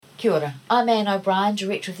Kia ora. I'm Anne O'Brien,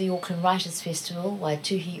 Director of the Auckland Writers Festival,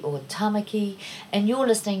 Waituhi o Tamaki, and you're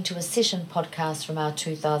listening to a session podcast from our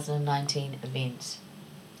 2019 event.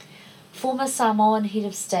 Former Samoan Head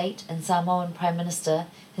of State and Samoan Prime Minister,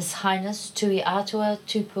 His Highness Tui Atua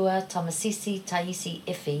Tupua Tamasisi Taisi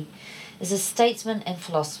Ifi, is a statesman and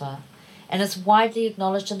philosopher, and is widely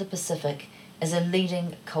acknowledged in the Pacific as a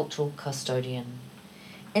leading cultural custodian.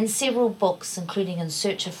 In several books, including In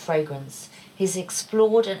Search of Fragrance, he's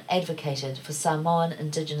explored and advocated for Samoan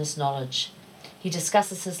Indigenous knowledge. He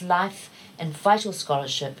discusses his life and vital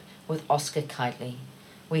scholarship with Oscar Kitely.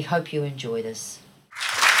 We hope you enjoy this.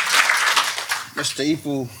 Mr.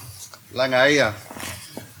 Ipu Langaia,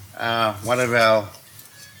 one of our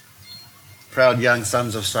proud young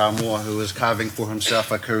sons of Samoa who is carving for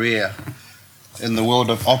himself a career in the world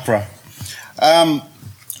of opera.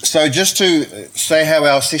 So just to say how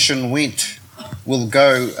our session went, we'll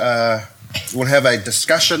have a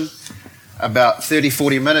discussion about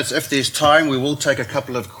 30-40 minutes. If there's time, we will take a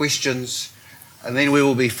couple of questions, and then we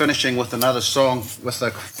will be finishing with another song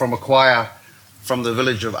from a choir from the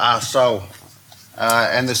village of Asau.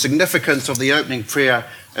 And the significance of the opening prayer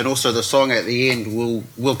and also the song at the end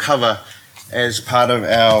we'll cover as part of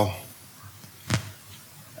our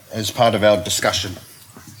discussion.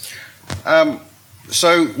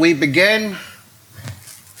 So we began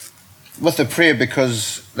with a prayer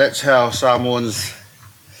because that's how Samoans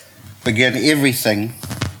begin everything.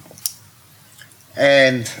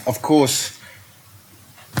 And of course,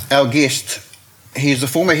 our guest, he's the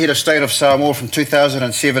former head of state of Samoa from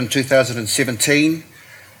 2007-2017.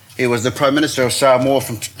 He was the Prime Minister of Samoa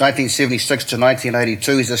from 1976 to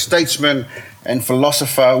 1982. He's a statesman and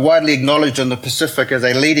philosopher, widely acknowledged in the Pacific as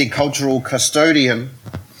a leading cultural custodian,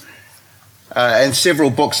 and several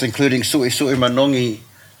books, including Sui Sui Manongi,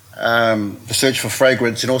 The Search for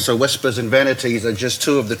Fragrance, and also Whispers and Vanities, are just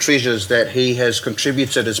two of the treasures that he has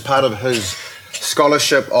contributed as part of his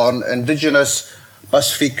scholarship on Indigenous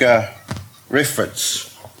Pasifika reference.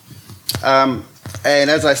 And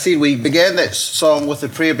as I said, we began that song with a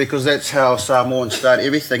prayer because that's how Samoans start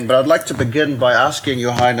everything. But I'd like to begin by asking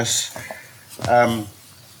Your Highness, and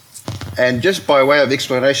just by way of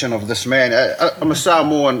explanation of this man, I'm a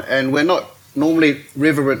Samoan, and we're not normally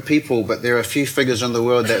reverent people, but there are a few figures in the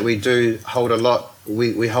world that we do hold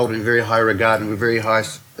we hold in very high regard and with very high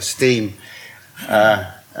esteem.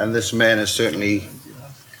 And this man is certainly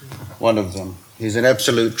one of them. He's an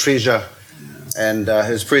absolute treasure, and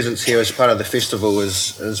his presence here as part of the festival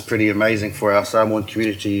is pretty amazing for our Samoan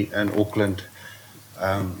community in Auckland,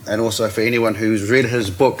 and also for anyone who's read his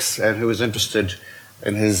books and who is interested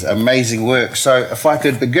in his amazing work. So if I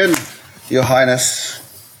could begin, Your Highness,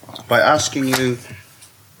 by asking you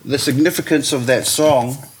the significance of that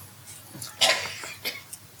song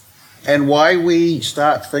and why we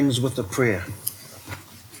start things with a prayer.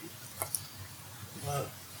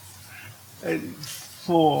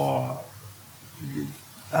 For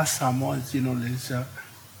us Samoans, there's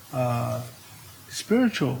a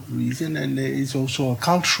spiritual reason, and there is also a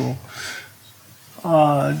cultural.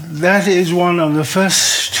 That is one of the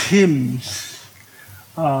first hymns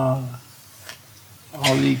of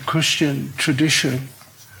the Christian tradition,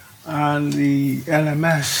 and the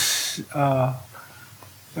LMS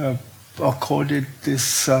accorded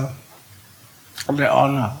this the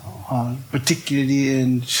honor, particularly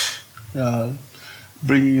in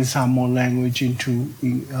bringing the Samoan language into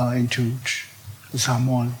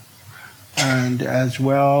Samoan, and as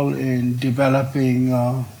well in developing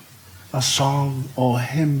a song or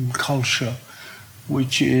hymn culture,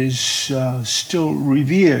 which is still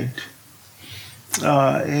revered.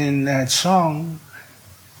 In that song,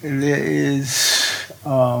 there is,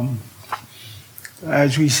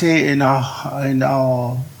 as we say in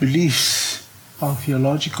our beliefs, our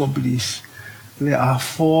theological beliefs, there are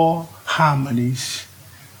four harmonies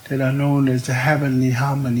that are known as the heavenly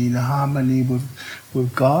harmony: the harmony with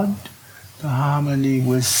God, the harmony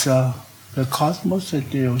with the cosmos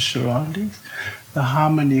and your surroundings, the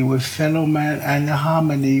harmony with fellow man, and the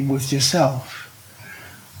harmony with yourself.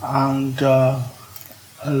 And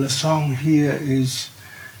the song here is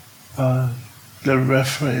there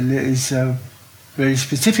is a very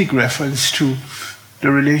specific reference to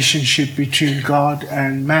the relationship between God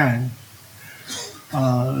and man.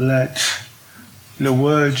 Let the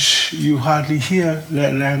words you hardly hear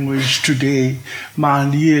that language today,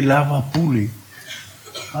 Ma'alie lava puli.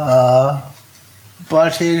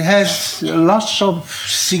 But it has lots of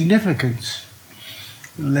significance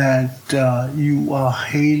that you are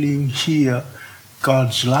hailing here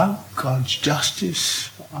God's love, God's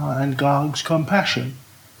justice, and God's compassion.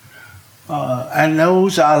 And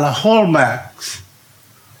those are the hallmarks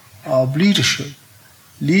of leadership.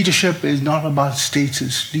 Leadership is not about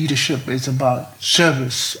status. Leadership is about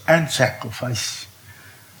service and sacrifice.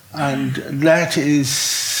 And that is,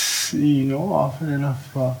 often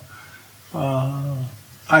enough,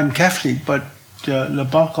 I'm Catholic, but the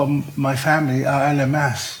bulk of my family are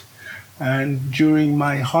LMS. And during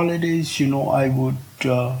my holidays, I would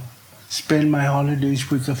spend my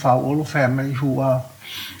holidays with the Fauolo family who are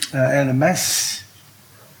LMS.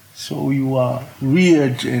 So you are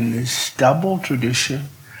reared in this double tradition.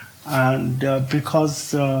 And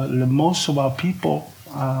because most of our people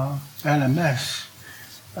are LMS,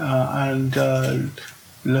 and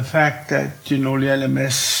the fact that, the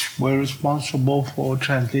LMS were responsible for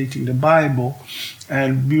translating the Bible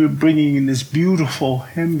and bringing in this beautiful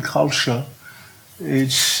hymn culture,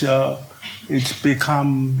 it's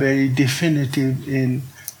become very definitive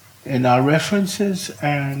in our references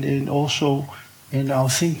and also in our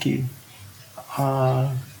thinking.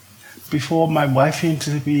 Before my wife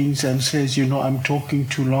intervenes and says, I'm talking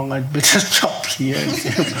too long, I'd better stop here.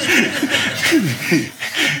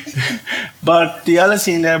 But the other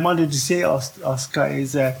thing that I wanted to say, Oscar,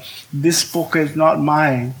 is that this book is not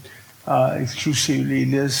mine exclusively.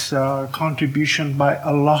 There's contribution by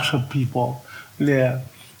a lot of people there.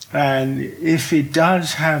 And if it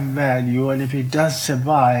does have value and if it does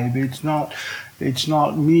survive, it's not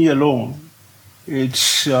me alone.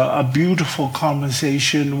 It's a beautiful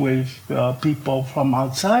conversation with people from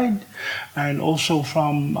outside and also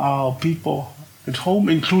from our people at home,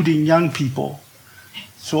 including young people.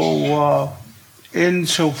 So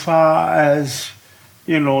insofar as,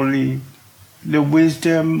 the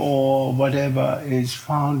wisdom or whatever is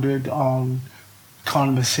founded on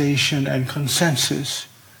conversation and consensus,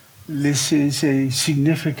 this is a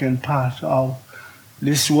significant part of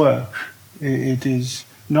this work. It is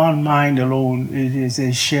not mine alone, it is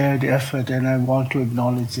a shared effort, and I want to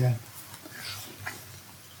acknowledge that.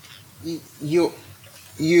 You,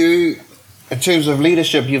 in terms of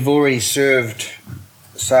leadership, you've already served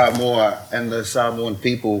Samoa and the Samoan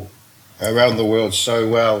people around the world so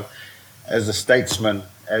well as a statesman,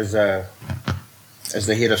 as the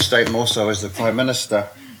head of state, and also as the Prime Minister.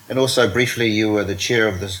 And also briefly you were the chair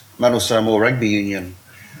of the Manu Samoa Rugby Union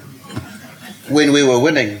when we were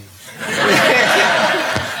winning.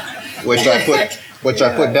 which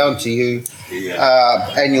I put down to you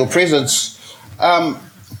and your presence.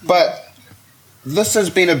 But this has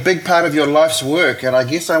been a big part of your life's work, and I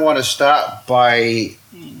guess I want to start by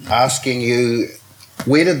asking you,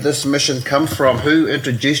 where did this mission come from? Who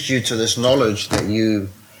introduced you to this knowledge that you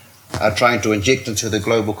are trying to inject into the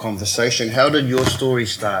global conversation? How did your story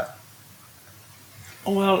start?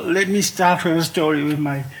 Well, let me start with a story with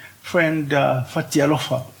my friend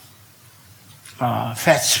Fatialofa.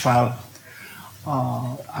 Fats file,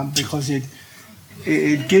 because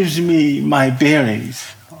it gives me my bearings.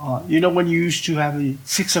 When you used to have a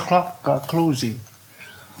 6 o'clock closing,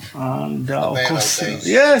 and of course,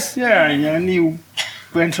 and you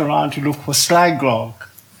went around to look for slag grog,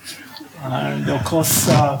 and of course,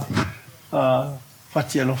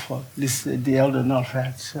 Fatialofa, the elder, not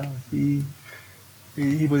Fats, he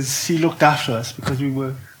looked after us because we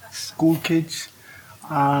were school kids.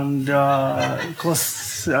 And of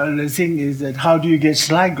course, the thing is that how do you get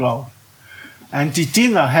slag grog? And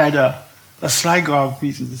Titina had a slag grog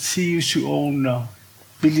business. He used to own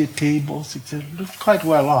billiard tables, etc. Looked quite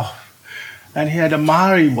well off. And he had a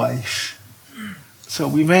Maori wife. So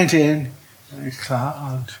we went in, and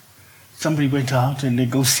somebody went out and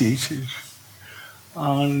negotiated.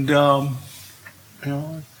 And,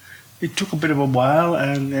 it took a bit of a while,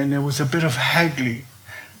 and there was a bit of haggling.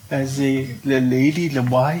 As the lady, the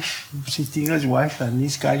wife, Titina's wife, and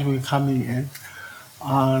these guys were coming in.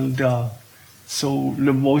 And so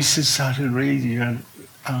the voices started raising, and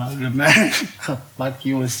the man, like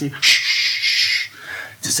you would say, shh,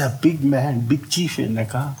 there's a big man, big chief in the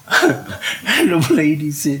car. And the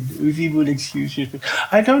lady said, if you would excuse you,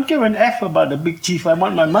 I don't give an F about the big chief, I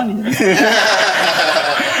want my money.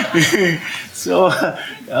 So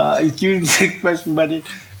it's using the question, but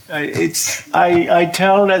I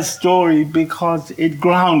tell that story because it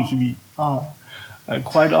grounds me.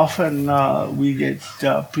 Quite often we get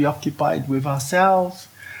preoccupied with ourselves,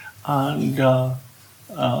 and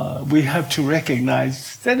we have to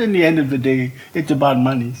recognize that in the end of the day, it's about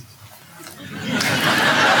money.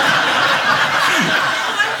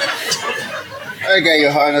 Okay,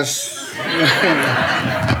 Your Highness.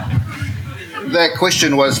 That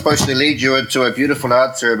question was supposed to lead you into a beautiful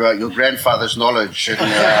answer about your grandfather's knowledge. And,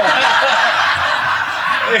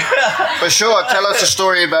 for sure, tell us a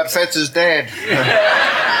story about Fats's dad.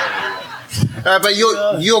 But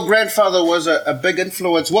your grandfather was a big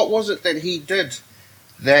influence. What was it that he did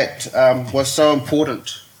that was so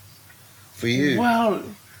important for you? Well,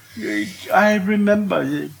 I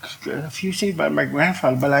remember a few things about my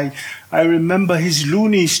grandfather, but I remember his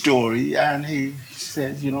loony story, and he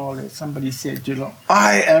said, that somebody said,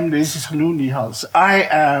 I am this loony house, I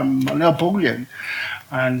am Napoleon,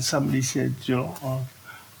 and somebody said,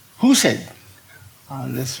 who said?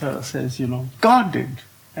 And this fellow says, God did,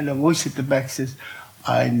 and the voice at the back says,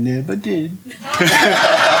 I never did.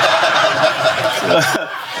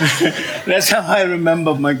 That's how I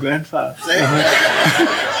remember my grandfather.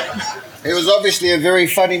 He was obviously a very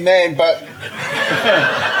funny man, but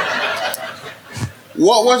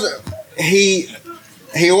what was it?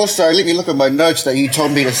 He also, let me look at my notes that you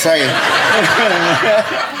told me to say.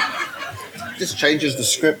 Just changes the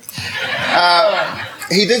script.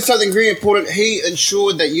 He did something very important. He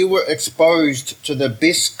ensured that you were exposed to the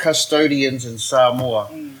best custodians in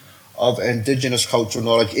Samoa of indigenous cultural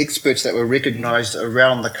knowledge, experts that were recognised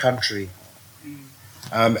around the country.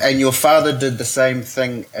 And your father did the same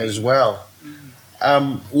thing as well.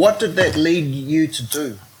 What did that lead you to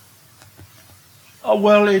do?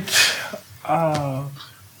 Well,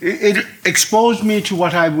 it exposed me to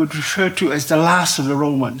what I would refer to as the last of the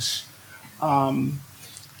Romans.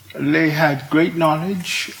 They had great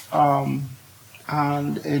knowledge, and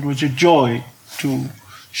it was a joy to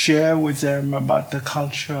share with them about the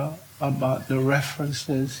culture, about the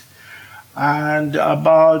references, and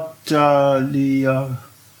about the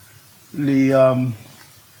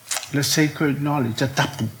sacred knowledge, the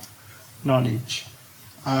tapu knowledge.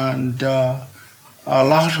 And a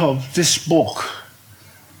lot of this book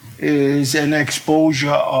is an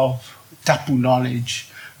exposure of tapu knowledge.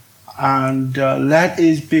 And that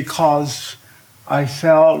is because I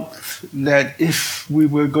felt that if we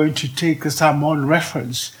were going to take a Samoan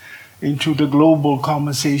reference into the global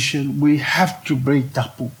conversation, we have to break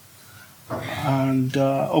tapu. And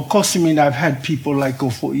of course, I've had people like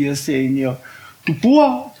Ofo'ia saying,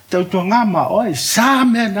 Tupua, tautua ma oi, sa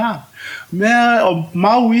mea na. Mea o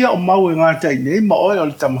mauia o mau ngā tainei, ma oi o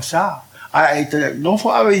le tamasa. Ai te no fo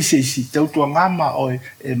awe I se tautua ma oi,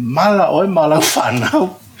 e mala oi mala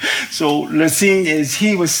whanau. So the thing is,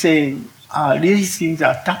 he was saying, these things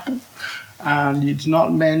are tapu, and it's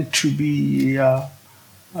not meant to be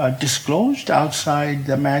disclosed outside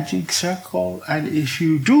the magic circle. And if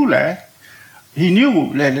you do that, he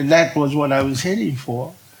knew that was what I was heading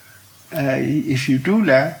for. If you do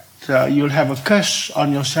that, you'll have a curse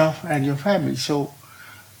on yourself and your family. So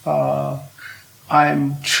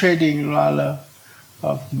I'm treading rather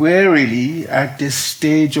warily at this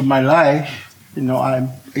stage of my life. I'm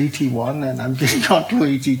 81 and I'm getting on to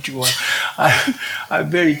 82. I'm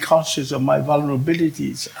very conscious of my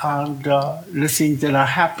vulnerabilities and the things that are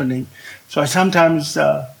happening. So I sometimes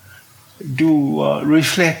do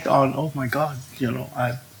reflect on, oh my God,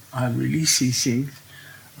 I release these things,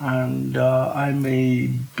 and I may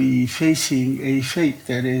be facing a fate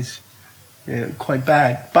that is quite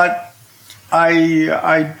bad. But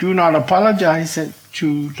I do not apologize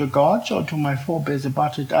to the gods or to my forebears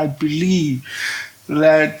about it. I believe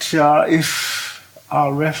that if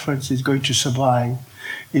our reference is going to survive,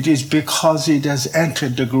 it is because it has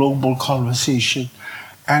entered the global conversation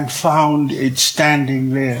and found it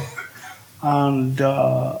standing there. And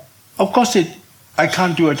of course, I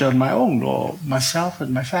can't do it on my own, or myself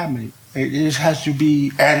and my family. It has to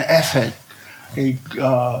be an effort,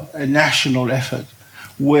 a national effort,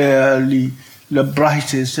 where the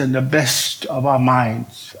brightest and the best of our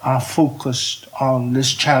minds are focused on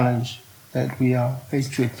this challenge that we are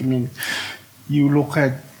faced with. You look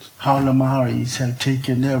at how the Maoris have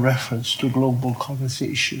taken their reference to global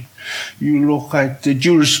conversation. You look at the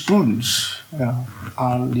jurisprudence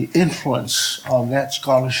and the influence of that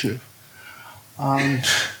scholarship. And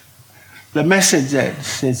the message that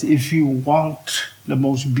says, if you want the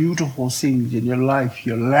most beautiful things in your life,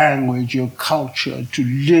 your language, your culture, to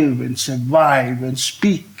live and survive and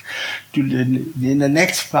speak in the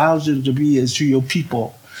next thousands of years to your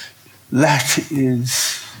people, that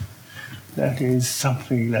is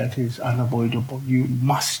something that is unavoidable. You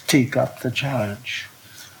must take up the challenge.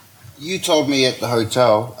 You told me at the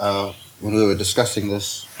hotel when we were discussing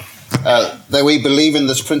this that we believe in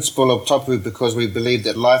this principle of tapu because we believe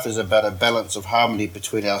that life is about a balance of harmony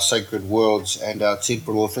between our sacred worlds and our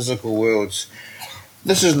temporal or physical worlds.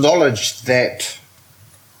 This is knowledge that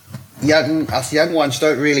us young ones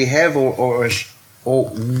don't really have, or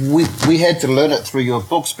we had to learn it through your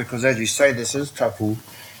books because, as you say, this is tapu.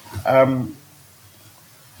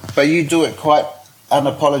 But you do it quite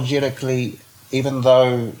unapologetically, even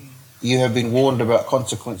though you have been warned about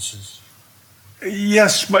consequences.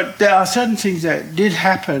 Yes, but there are certain things that did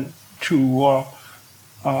happen that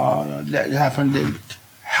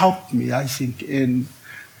helped me, I think, in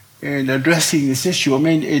addressing this issue. I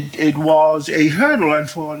mean, it was a hurdle, and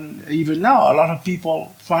for even now, a lot of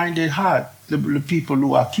people find it hard, the people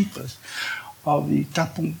who are keepers of the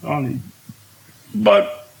Tapung Oni.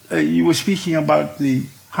 But you were speaking about the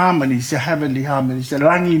harmonies, the heavenly harmonies, the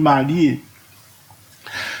Rangi Mali.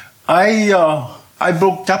 I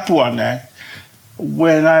broke tapu on that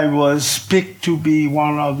when I was picked to be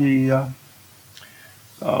one of the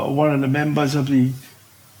members of the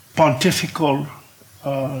Pontifical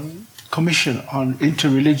Commission on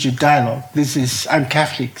Interreligious Dialogue. I'm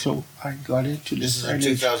Catholic, so I got into this. This is in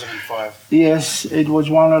 2005. Yes, it was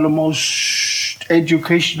one of the most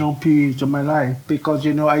educational periods of my life because,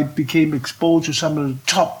 I became exposed to some of the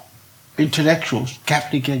top intellectuals,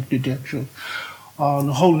 Catholic intellectuals, on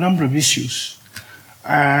a whole number of issues.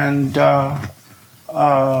 And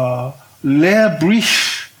their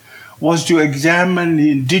brief was to examine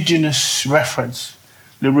the indigenous reference,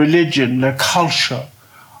 the religion, the culture,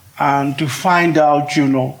 and to find out,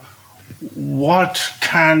 what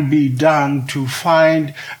can be done to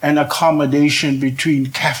find an accommodation between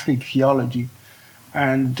Catholic theology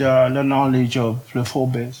and the knowledge of the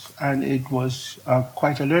forebears. And it was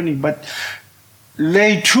quite a learning. But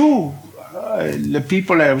they too, the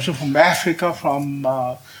people that were from Africa, from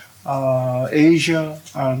Asia,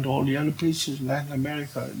 and all the other places, Latin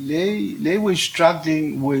America, they were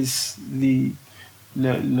struggling with the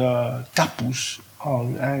tapus,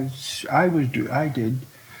 as I did,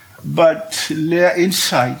 but their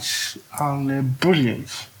insights and their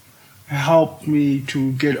brilliance helped me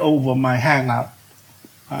to get over my hang-up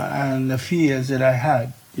and the fears that I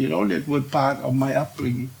had, that were part of my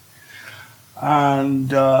upbringing. And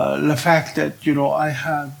the fact that, I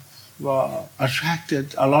have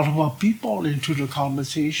attracted a lot of our people into the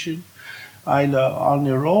conversation, either on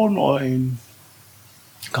their own or in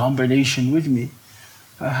combination with me,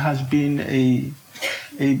 has been a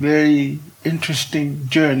very interesting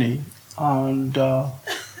journey, and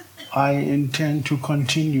I intend to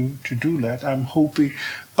continue to do that. I'm hoping,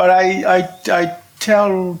 but I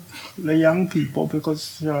tell the young people,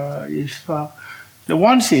 because if the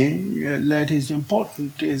one thing that is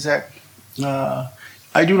important is that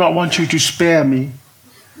I do not want you to spare me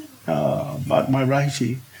about my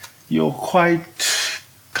writing. We're quite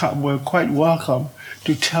welcome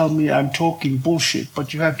to tell me I'm talking bullshit,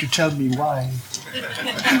 but you have to tell me why.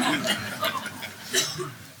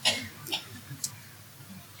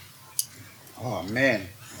 Oh man,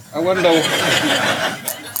 I wonder.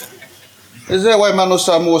 Is that why Mano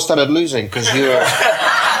Samoa started losing? Because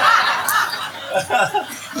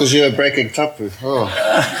you were breaking tapu. Oh.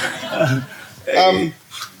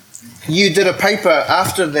 You did a paper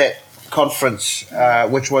after that conference,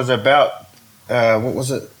 which was about what was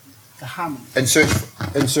it? The harmony. In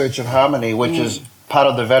Search of Harmony, which is part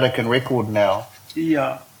of the Vatican record now.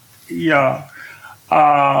 Yeah.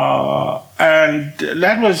 And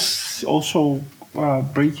that was also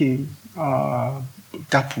breaking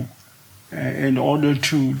tapu in order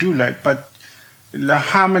to do that. But the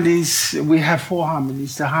harmonies, we have 4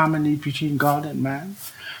 harmonies: the harmony between God and man,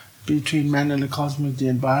 between man and the cosmos, the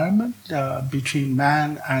environment, between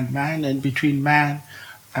man, and between man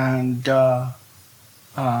and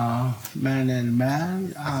man,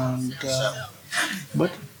 and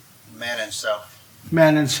what? Man and self.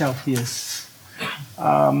 Man and self, yes.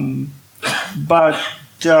 But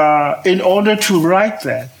in order to write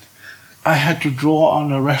that, I had to draw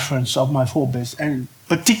on a reference of my forebears, and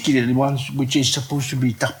particularly ones which is supposed to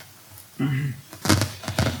be tapu. Mm-hmm.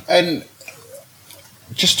 And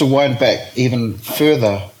just to wind back even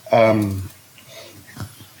further,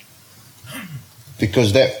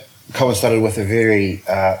 because that coincided with a very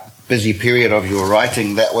busy period of your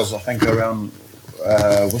writing. That was, I think, around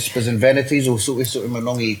Whispers and Vanities, or Su'esu'e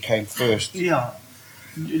Manongi came first. Yeah.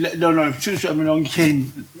 No, Su'esu'e Manongi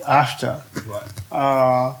came after. Right.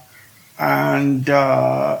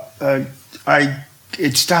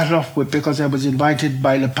 It started off with, because I was invited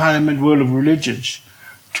by the Parliament World of Religions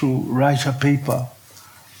to write a paper,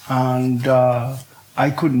 and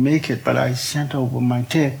I couldn't make it, but I sent over my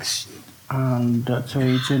text, and so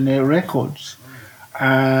it's in their records.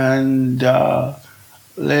 And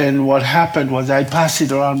then what happened was I passed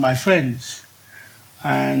it around my friends,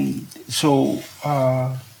 and so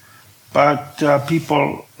but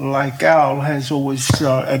people like Al has always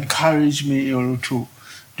encouraged me,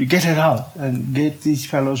 to get it out and get these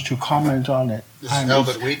fellows to comment on it. This is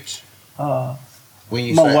Albert Weeks. Mawala,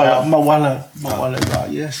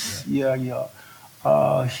 yes, yeah.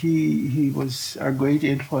 he was a great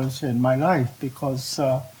influence in my life because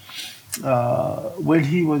when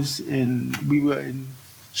we were in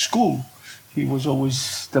school, he was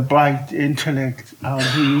always the bright intellect.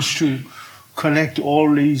 He used to collect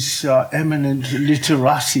all these eminent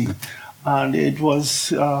literacy, and it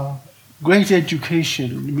was great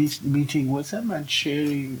education meeting with him and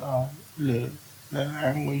sharing the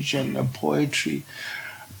language and the poetry.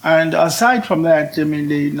 And aside from that, I mean,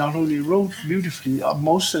 they not only wrote beautifully,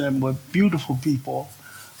 most of them were beautiful people.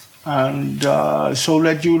 And so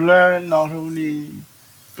that you learn not only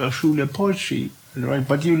through the poetry, right,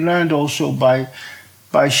 but you learned also by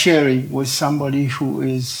sharing with somebody who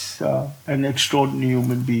is an extraordinary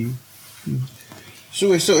human being.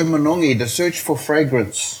 So in Monongi, the search for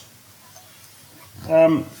fragrance,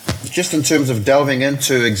 just in terms of delving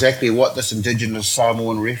into exactly what this indigenous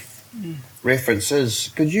Samoan reference is,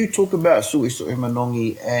 could you talk about Suʻesuʻe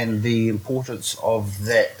Monongi and the importance of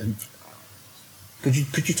that? Could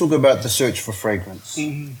you talk about the search for fragrance?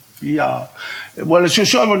 Mm-hmm. Yeah. Well,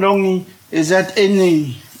 Suʻesuʻe Monongi is that in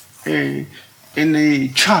the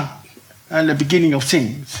chant and the beginning of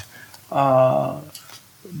things,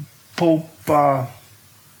 Pope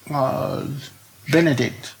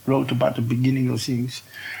Benedict wrote about the beginning of things,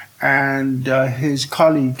 and his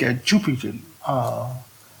colleague at Jupiter,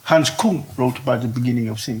 Hans Kung, wrote about the beginning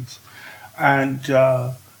of things. And,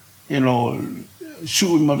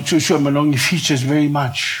 Suʻesuʻe Monongi features very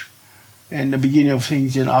much in the beginning of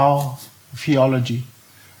things in our theology.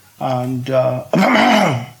 And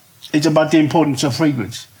it's about the importance of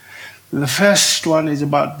fragrance. The first one is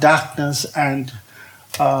about darkness and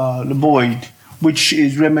the void, which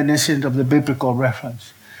is reminiscent of the biblical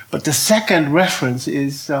reference. But the second reference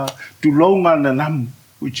is Dulonga Nanam,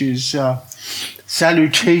 which is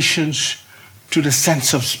salutations to the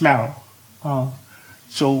sense of smell.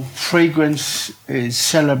 So fragrance is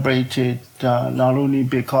celebrated not only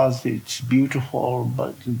because it's beautiful,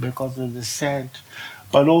 but because of the scent,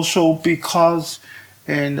 but also because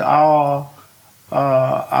in our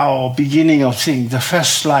beginning of things, the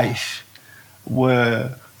first life,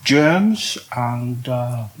 were germs and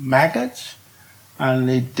maggots, and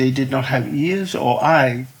they did not have ears or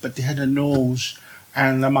eyes, but they had a nose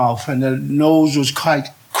and a mouth, and the nose was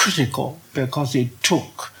quite critical because it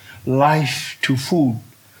took life to food,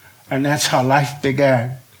 and that's how life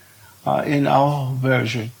began in our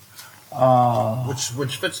version.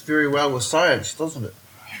 Which fits very well with science, doesn't it?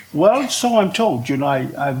 Well, so I'm told.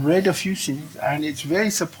 I've read a few things, and it's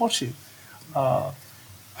very supportive.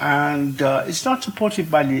 And it's not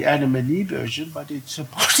supported by the Adam and Eve version, but it's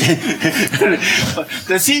supported.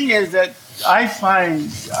 The thing is that I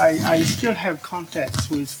find I still have contacts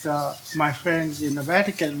with my friends in the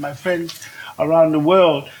Vatican, my friends around the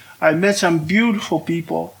world. I met some beautiful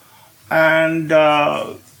people, and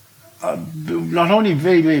not only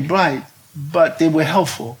very, very bright, but they were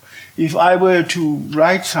helpful. If I were to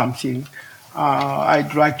write something,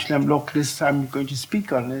 I'd write to them, look, this time I'm going to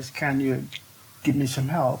speak on this, can you give me some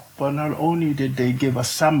help? But not only did they give a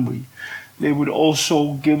summary, they would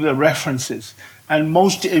also give the references. And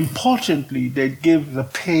most importantly, they'd give the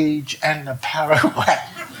page and the paragraph.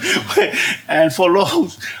 And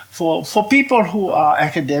for people who are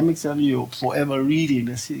academics and you're forever reading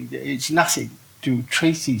this thing, it's nothing to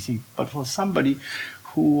trace these things. But for somebody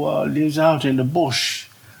who lives out in the bush,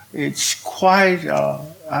 it's quite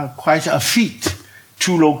a feat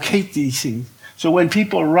to locate these things. So when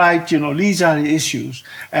people write, these are the issues,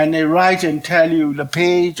 and they write and tell you the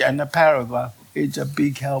page and the paragraph, it's a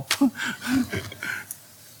big help.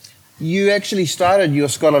 You actually started your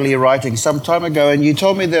scholarly writing some time ago, and you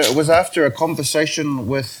told me that it was after a conversation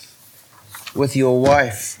with your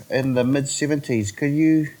wife in the mid-70s. Could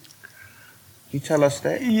you tell us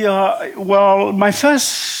that? Yeah, well, my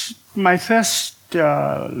first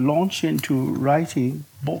launch into writing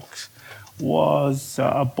books was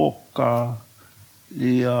a book,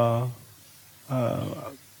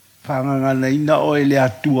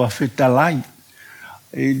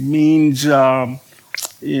 it means,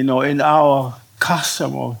 in our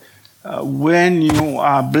custom, when you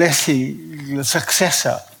are blessing the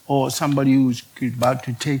successor or somebody who's about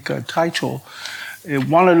to take a title,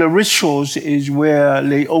 one of the rituals is where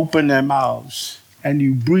they open their mouths and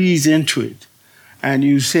you breathe into it and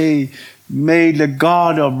you say, may the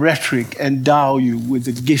God of rhetoric endow you with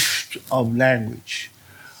the gift of language.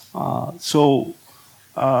 And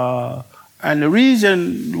the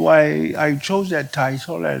reason why I chose that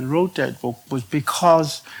title and wrote that book was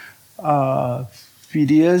because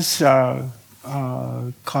Fidia's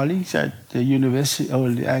colleagues at the university or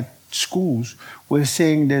at schools were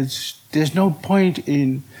saying there's no point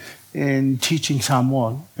in in teaching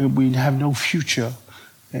Samoan. We have no future,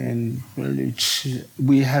 and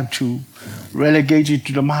we have to relegate it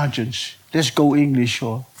to the margins. Let's go English,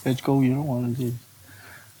 or let's go, one of these.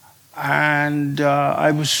 And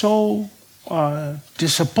I was so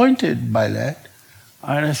disappointed by that.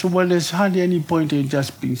 And I said, well, there's hardly any point in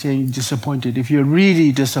just being saying disappointed. If you're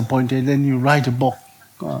really disappointed, then you write a book.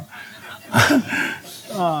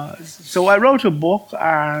 So I wrote a book,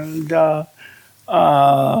 and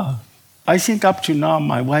I think up to now,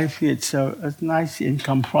 my wife gets a nice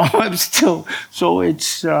income from it still. So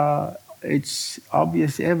it's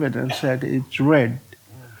obvious evidence that it's read.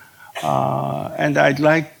 And I'd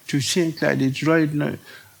like to think that it's read not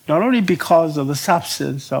only because of the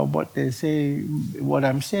substance of what they say, what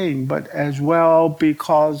I'm saying, but as well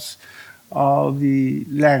because of the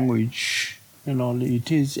language.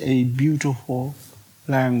 It is a beautiful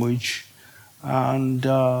language, and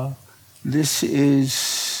this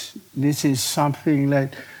is something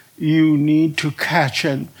that you need to catch,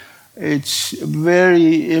 and it's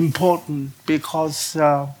very important because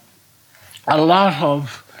a lot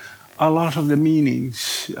of the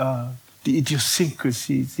meanings, the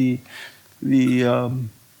idiosyncrasies, the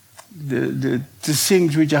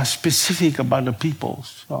things which are specific about the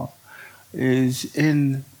peoples, is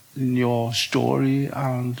in your story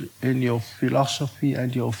and in your philosophy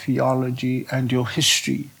and your theology and your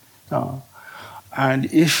history. And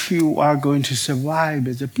if you are going to survive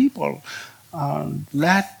as a people,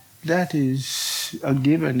 that is a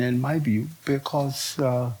given in my view, because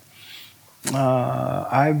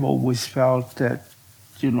I've always felt that,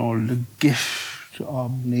 the gift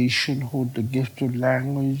of nationhood, the gift of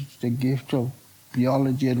language, the gift of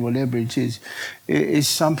theology and whatever it is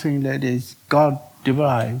something that is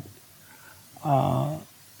God-derived.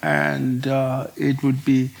 And it would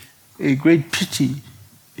be a great pity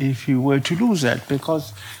if you were to lose that,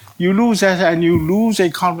 because you lose that and you lose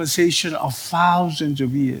a conversation of thousands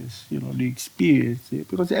of years, the experience.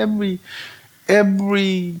 Because every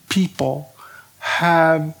people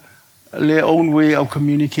have their own way of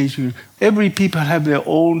communication. Every people have their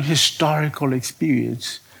own historical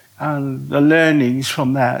experience and the learnings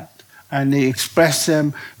from that. And they express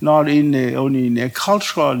them not only in their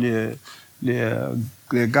culture, their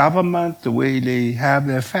government, the way they have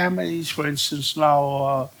their families. For instance,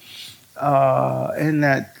 now in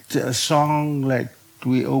that song that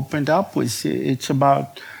we opened up with, it's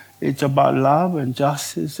about love and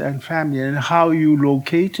justice and family and how you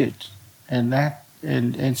locate it, and that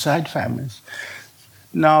inside families.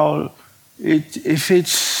 Now, if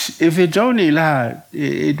it's only that,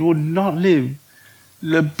 it would not live.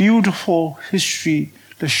 The beautiful history,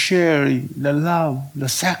 the sharing, the love, the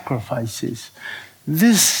sacrifices.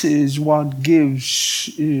 This is what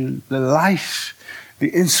gives the life, the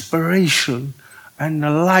inspiration, and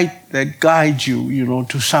the light that guides you,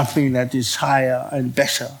 to something that is higher and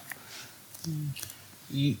better.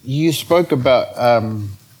 You spoke about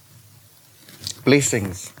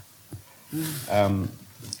blessings.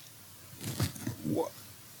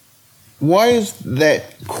 Why is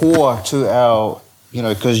that core to our,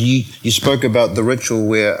 because you spoke about the ritual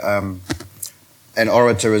where an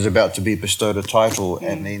orator is about to be bestowed a title,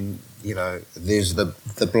 and then, there's the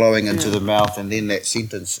blowing into the mouth, and then that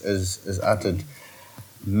sentence is uttered.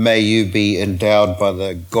 May you be endowed by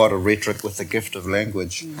the God of rhetoric with the gift of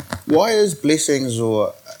language. Why is blessings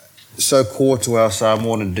so core to our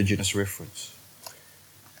Samoan indigenous reference?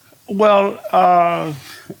 Well,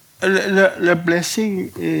 the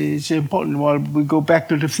blessing is important. Well, we go back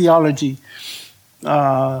to the theology.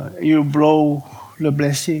 You blow the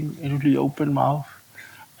blessing into the open mouth,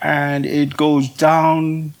 and it goes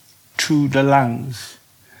down to the lungs.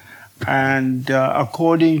 And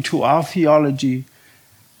according to our theology,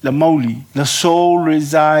 the moli, the soul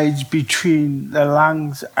resides between the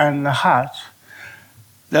lungs and the heart.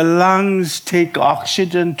 The lungs take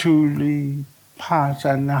oxygen to the heart,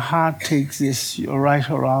 and the heart takes this right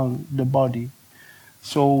around the body.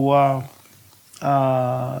 So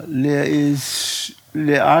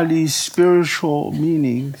there are these spiritual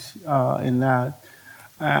meanings in that,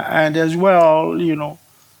 and as well,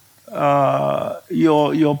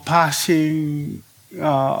 you're passing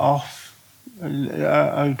off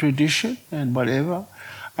a tradition and whatever,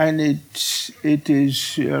 and it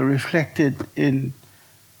is reflected in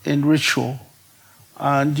ritual,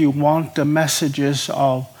 and you want the messages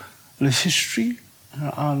of the history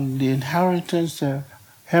and the inheritance, the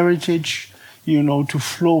heritage, to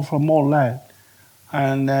flow from all that,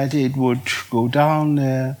 and that it would go down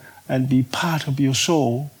there and be part of your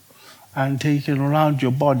soul and taken around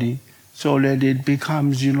your body, so that it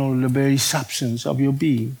becomes, the very substance of your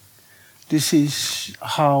being. this is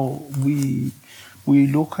how we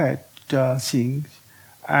look at things.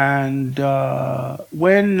 And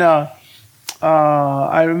when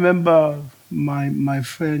I remember my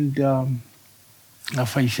friend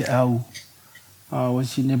Faisal Au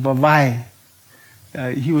was in Bavai.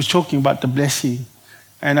 He was talking about the blessing,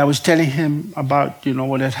 and I was telling him about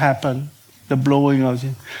what had happened, the blowing of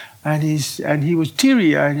it, and he was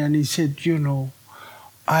teary-eyed, and he said,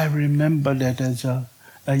 I remember that as a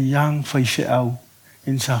young Faisal Au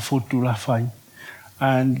in Safotu Rafai,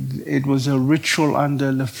 and it was a ritual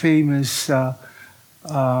under the famous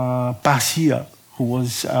Pasia, who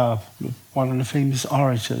was one of the famous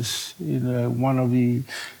orators, one of the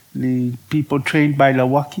people trained by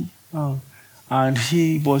Lawaki. And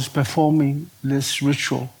he was performing this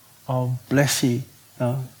ritual of blessing.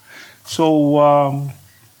 And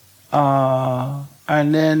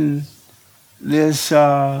then there's,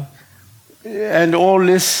 and all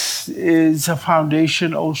this is a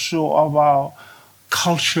foundation also of our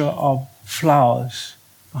culture of flowers,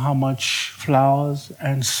 how much flowers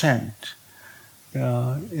and scent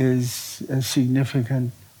is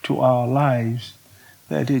significant to our lives,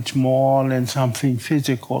 that it's more than something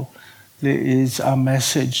physical. There is a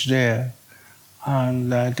message there, and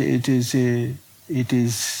that it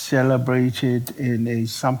is celebrated in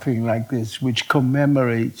something like this, which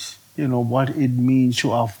commemorates, what it means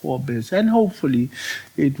to our forebears, and hopefully,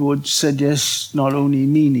 it would suggest not only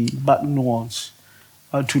meaning but nuance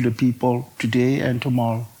to the people today and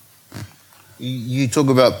tomorrow. You talk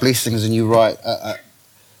about blessings, and you write,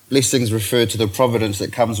 blessings refer to the providence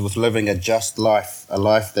that comes with living a just life, a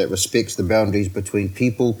life that respects the boundaries between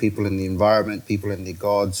people in the environment, people and their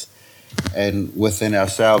gods, and within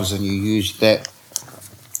ourselves, and you use that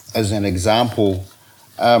as an example.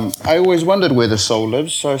 I always wondered where the soul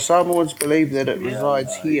lives, so Samoans believe that it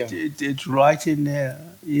resides here. It's right in there.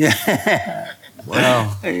 Yeah.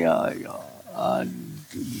 Wow. I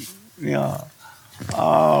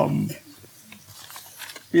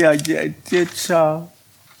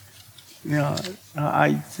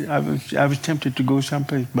was tempted to go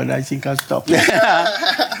someplace, but I think I'll stop.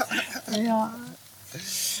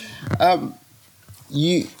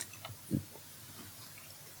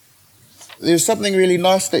 There's something really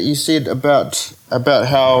nice that you said about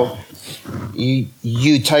how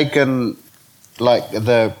you taken like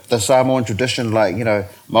the Samoan tradition, like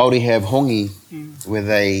Māori have hongi, where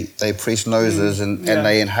they press noses and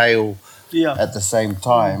they inhale at the same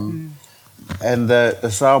time, and the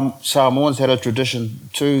Samoans had a tradition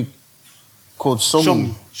too called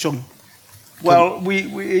songi. Songi. Well,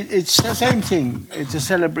 it's the same thing. It's a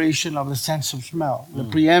celebration of the sense of smell, the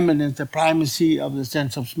preeminence, the primacy of the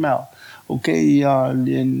sense of smell. Okay,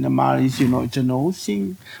 in the Maoris, it's a nose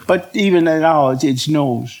thing, but even in ours, it's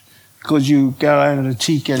nose, because you get on the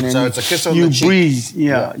cheek and then so it's a kiss on you the cheek. Breathe.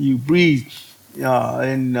 You breathe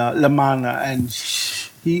in Lamana, and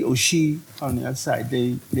he or she on the other side,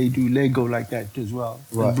 they do Lego like that as well.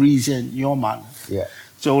 Right. And breathe in your mana. Yeah.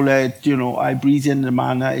 So that, I breathe in the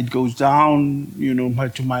mana, it goes down,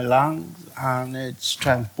 to my lungs, and it's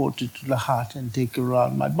transported to the heart and taken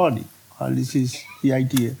around my body. This is the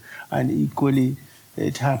idea. And equally,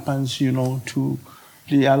 it happens, to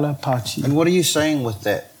the other party. And what are you saying with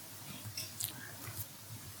that?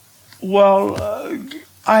 Well,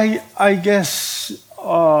 I guess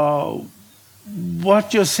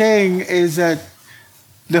what you're saying is that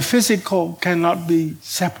the physical cannot be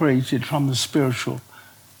separated from the spiritual.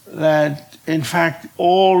 That, in fact,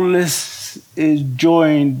 all this is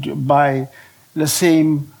joined by the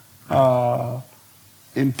same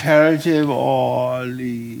imperative or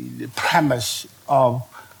the premise of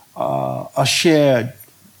a shared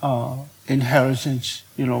inheritance,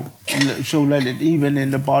 so that even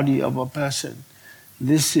in the body of a person,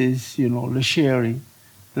 this is, the sharing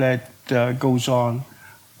that goes on.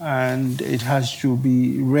 And it has to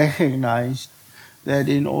be recognized that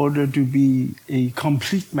in order to be a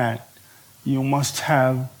complete man, you must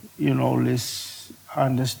have, this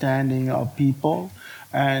understanding of people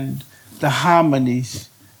and the harmonies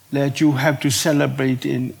that you have to celebrate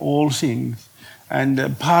in all things.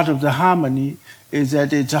 And part of the harmony is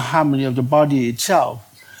that it's a harmony of the body itself,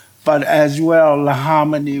 but as well the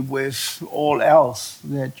harmony with all else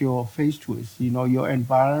that you're faced with, your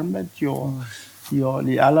environment,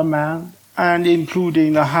 the element, and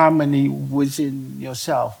including the harmony within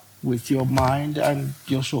yourself, with your mind and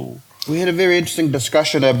your soul. We had a very interesting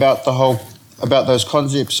discussion about those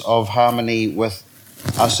concepts of harmony with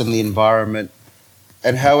us and the environment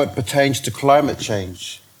and how it pertains to climate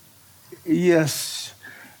change. Yes.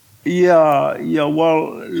 Yeah.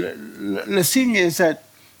 Well, the thing is that,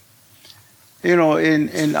 in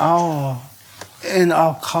our in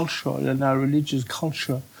our culture, in our religious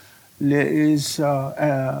culture, there is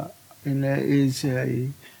a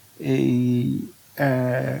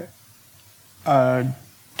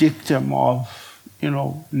dictum of,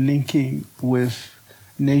 linking with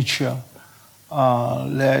nature,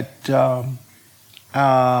 and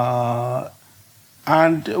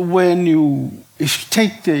if you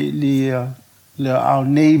take our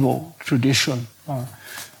naval tradition,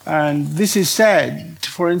 and this is said,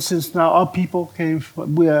 for instance, now our people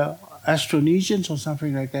we are Austronesians or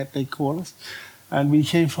something like that they call us, and we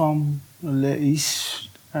came from the east,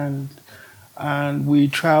 and we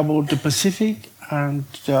traveled the Pacific and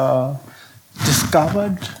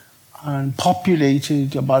discovered and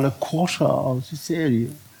populated about a quarter of this area.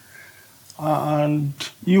 And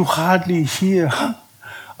you hardly hear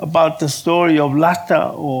about the story of Lata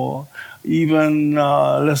or even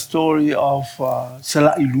the story of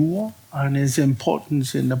Sala'ilua and its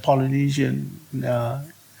importance in the Polynesian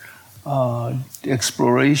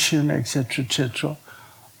exploration, etc., etc.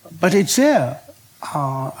 But it's there,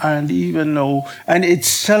 and it's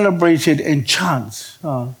celebrated in chants.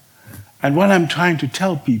 And what I'm trying to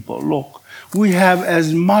tell people, look, we have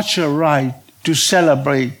as much a right to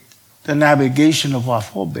celebrate the navigation of our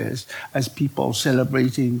forebears as people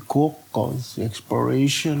celebrating Cook or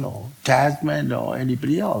exploration or Tasman or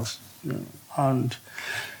anybody else. And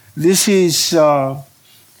this is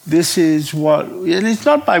what, and it's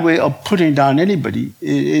not by way of putting down anybody.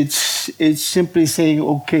 It's simply saying,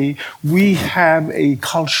 okay, we have a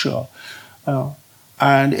culture,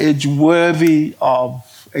 and it's worthy of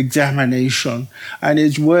examination, and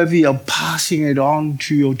it's worthy of passing it on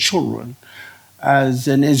to your children as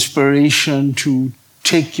an inspiration to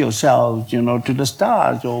take yourselves, to the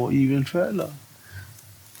stars or even further.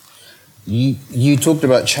 You talked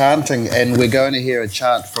about chanting, and we're going to hear a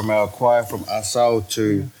chant from our choir from Asau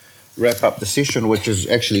to wrap up the session, which is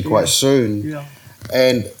actually quite soon. Yeah.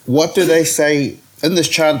 And what do they say in this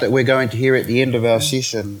chant that we're going to hear at the end of our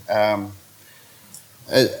session?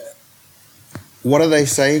 What are they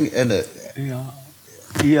saying in it?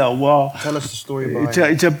 Yeah, well, tell us the story behind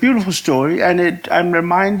it's a beautiful story, and I'm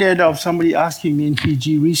reminded of somebody asking me in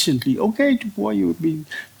Fiji recently, okay, before you've been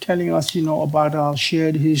telling us, about our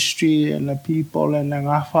shared history and the people and the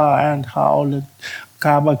Ngafa and how the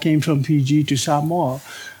Kaba came from Fiji to Samoa,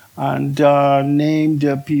 and named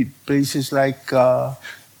places like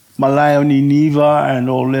Malayo Nineveh and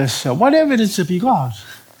all this. What evidence have you got?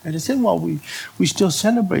 And I said, well, we still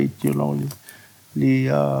celebrate,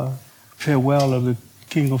 the farewell of the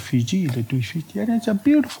King of Fiji, the Tui Fiti, and it's a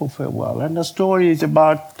beautiful farewell. And the story is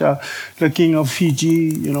about the King of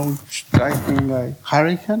Fiji, striking a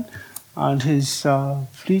hurricane, and his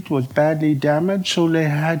fleet was badly damaged, so they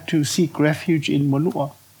had to seek refuge in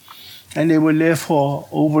Manua. And they were there for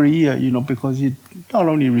over a year, because it not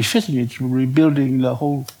only refitting it, rebuilding the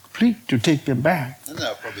whole fleet to take them back. And they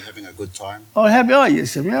were probably having a good time. Oh,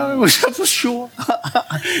 yes, it was for sure.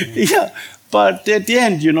 Yeah, but at the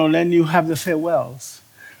end, then you have the farewells.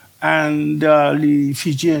 And the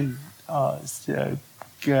Fijian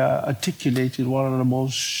articulated one of the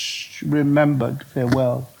most remembered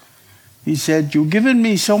farewells. He said, "You've given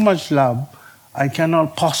me so much love, I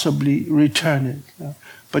cannot possibly return it.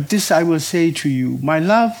 But this I will say to you, my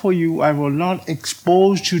love for you I will not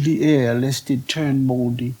expose to the air lest it turn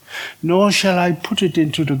moldy, nor shall I put it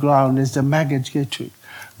into the ground as the maggots get to it.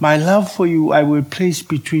 My love for you I will place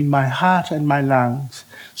between my heart and my lungs.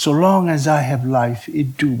 So long as I have life,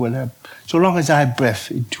 it too will have. So long as I have breath,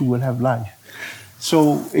 it too will have life."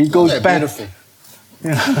 So it goes back. Beautiful.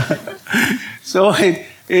 Yeah. So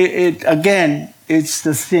it again, it's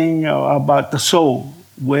the thing about the soul,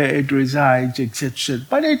 where it resides, etc.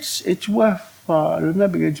 But it's worth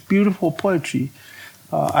remembering. It's beautiful poetry,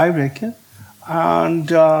 I reckon, and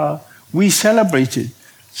we celebrate it.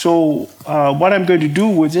 So what I'm going to do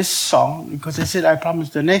with this song, because I said I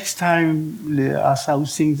promised the next time Asau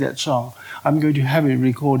sings that song, I'm going to have it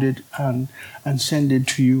recorded and send it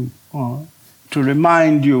to you to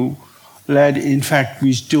remind you that in fact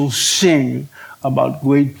we still sing about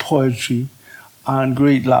great poetry and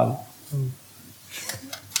great love.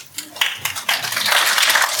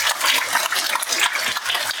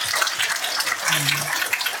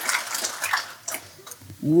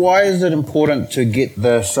 Why is it important to get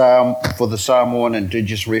for the Samoan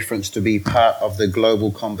Indigenous reference to be part of the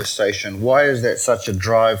global conversation? Why is that such a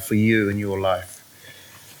drive for you in your life?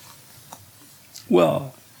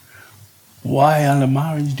 Well, why are the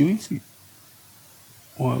Maoris doing it?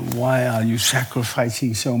 Or why are you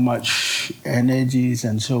sacrificing so much energies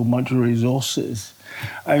and so much resources?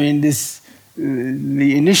 I mean,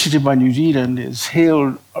 the initiative by New Zealand is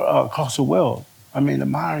hailed across the world. I mean, the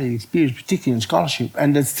Maori experience, particularly in scholarship.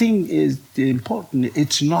 And the thing is, the important,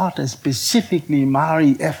 it's not a specifically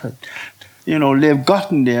Maori effort. You know, they've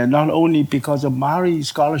gotten there not only because of Maori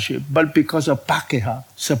scholarship, but because of Pākehā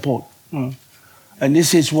support. And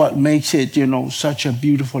this is what makes it, you know, such a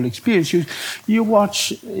beautiful experience. You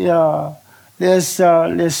watch,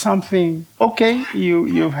 there's something, okay,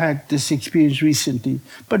 you've had this experience recently,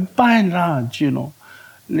 but by and large, you know,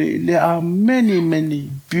 there are many,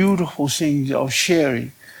 many beautiful things of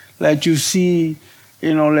sharing that you see,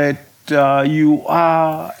 you know, that you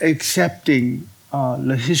are accepting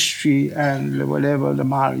the history and whatever the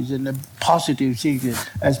Maoris and the positive things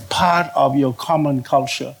as part of your common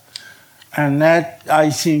culture. And that, I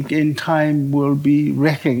think, in time will be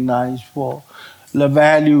recognized for the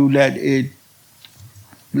value that it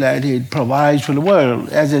provides for the world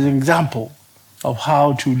as an example of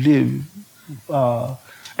how to live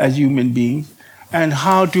as human beings and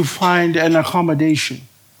how to find an accommodation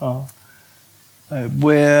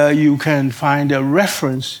where you can find a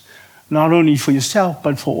reference not only for yourself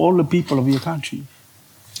but for all the people of your country.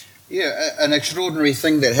 Yeah, an extraordinary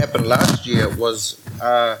thing that happened last year was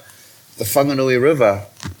the Whanganui River.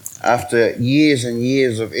 After years and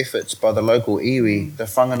years of efforts by the local iwi, the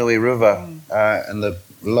Whanganui River in the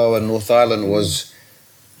lower North Island was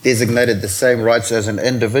designated the same rights as an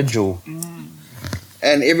individual.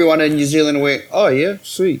 And everyone in New Zealand went, oh yeah,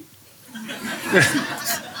 sweet.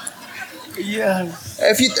 Yes.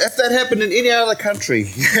 If that happened in any other country,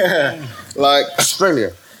 like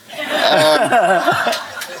Australia,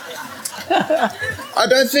 I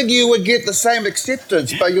don't think you would get the same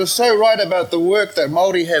acceptance, but you're so right about the work that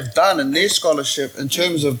Māori have done in their scholarship in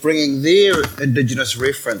terms of bringing their Indigenous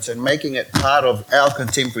reference and making it part of our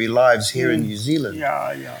contemporary lives here in New Zealand.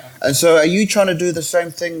 Yeah. And so are you trying to do the same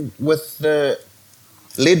thing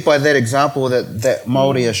led by that example that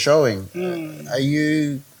Māori are showing? Are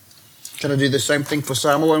you trying to do the same thing for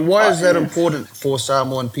Samoa? And why is that important for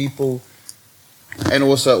Samoan people and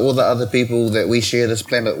also all the other people that we share this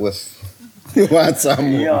planet with?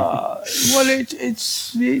 Samoa? Yeah, well,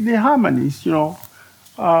 it's the harmonies, you know.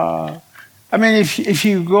 I mean, if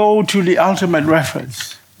you go to the ultimate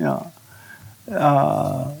reference, you know,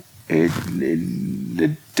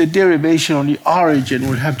 the derivation or the origin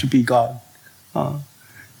would have to be God.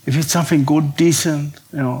 If it's something good, decent,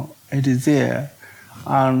 you know, it is there.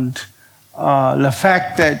 And the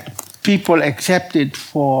fact that people accept it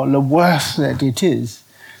for the worth that it is,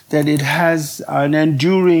 that it has an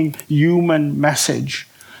enduring human message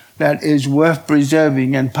that is worth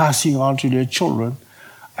preserving and passing on to their children,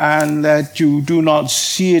 and that you do not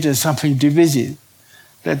see it as something divisive,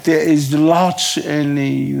 that there is lots in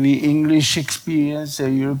the English experience, the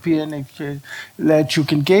European experience, that you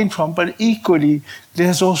can gain from, but equally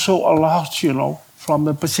there's also a lot, you know, from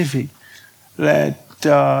the Pacific that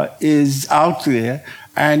is out there,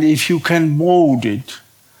 and if you can mold it,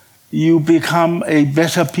 you become a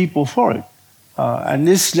better people for it. And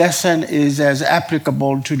this lesson is as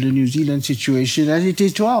applicable to the New Zealand situation as it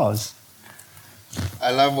is to ours.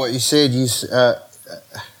 I love what you said.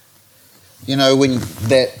 You know, when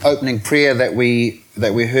that opening prayer that we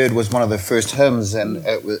heard was one of the first hymns, and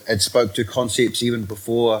it spoke to concepts even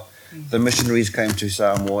before the missionaries came to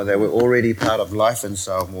Samoa. They were already part of life in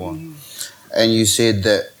Samoa. And you said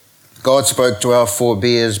that God spoke to our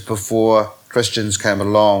forebears before Christians came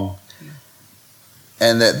along,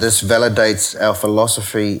 and that this validates our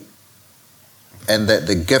philosophy, and that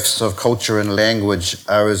the gifts of culture and language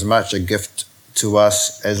are as much a gift to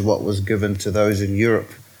us as what was given to those in Europe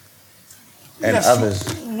and others.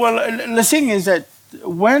 Well, the thing is that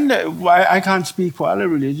I can't speak for other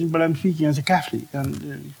religions, but I'm speaking as a Catholic.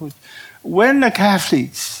 And when the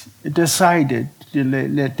Catholics decided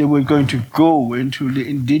that they were going to go into the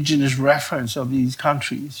indigenous reference of these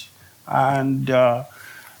countries and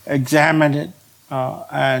examine it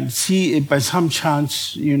and see if by some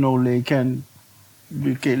chance, you know, they can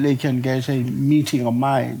get a meeting of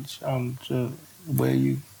minds where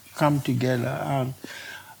you come together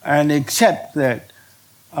and accept that.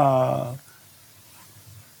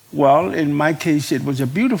 Well, in my case, it was a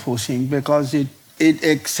beautiful thing because it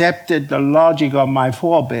accepted the logic of my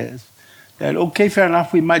forebears. That, okay, fair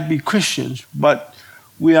enough, we might be Christians, but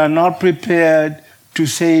we are not prepared to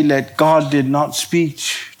say that God did not speak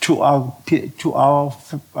to our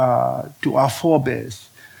forebears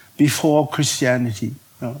before Christianity.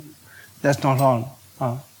 That's not on.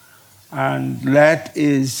 And that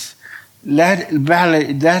is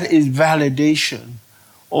validation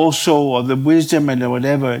also of the wisdom and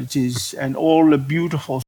whatever it is, and all the beautiful